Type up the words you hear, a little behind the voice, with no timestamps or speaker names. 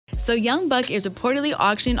So Young Buck is reportedly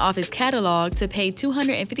auctioning off his catalog to pay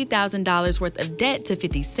 $250,000 worth of debt to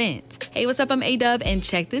 50 Cent. Hey, what's up? I'm Ayeeedubb, and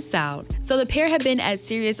check this out. So the pair have been at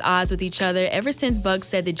serious odds with each other ever since Buck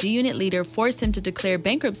said the G-Unit leader forced him to declare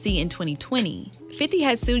bankruptcy in 2020. 50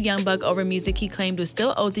 had sued Young Buck over music he claimed was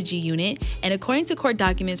still owed to G-Unit, and according to court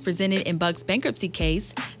documents presented in Buck's bankruptcy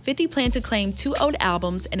case, 50 planned to claim 2 owed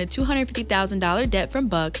albums and a $250,000 debt from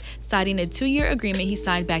Buck, citing a 2-year agreement he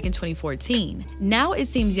signed back in 2014. Now it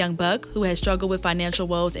seems Young Buck, who has struggled with financial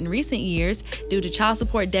woes in recent years due to child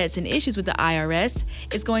support debts and issues with the IRS,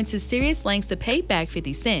 is going to serious lengths to pay back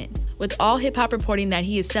 50 Cent, with all hip-hop reporting that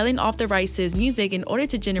he is selling off the rights to his music in order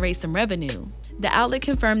to generate some revenue. The outlet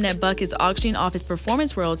confirmed that Buck is auctioning off his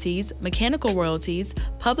performance royalties, mechanical royalties,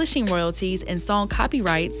 publishing royalties, and song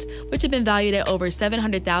copyrights, which have been valued at over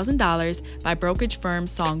 $700,000 by brokerage firm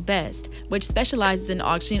Songbest, which specializes in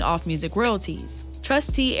auctioning off music royalties.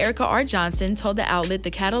 Trustee Erica R. Johnson told the outlet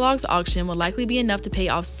the Catalogue's auction will likely be enough to pay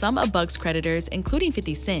off some of Buck's creditors, including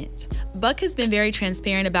 50 Cent. Buck has been very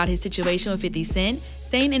transparent about his situation with 50 Cent,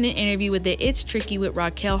 saying in an interview with the It's Tricky with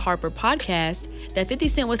Raquel Harper podcast that 50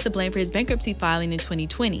 Cent was to blame for his bankruptcy filing in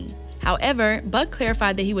 2020. However, Buck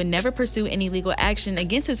clarified that he would never pursue any legal action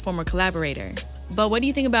against his former collaborator. But what do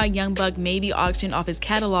you think about Young Buck maybe auctioning off his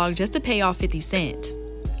catalog just to pay off 50 Cent?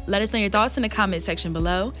 Let us know your thoughts in the comment section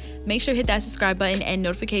below. Make sure to hit that subscribe button and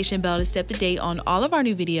notification bell to stay up to date on all of our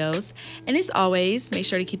new videos. And as always, make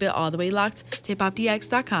sure to keep it all the way locked to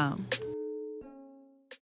HipHopDX.com.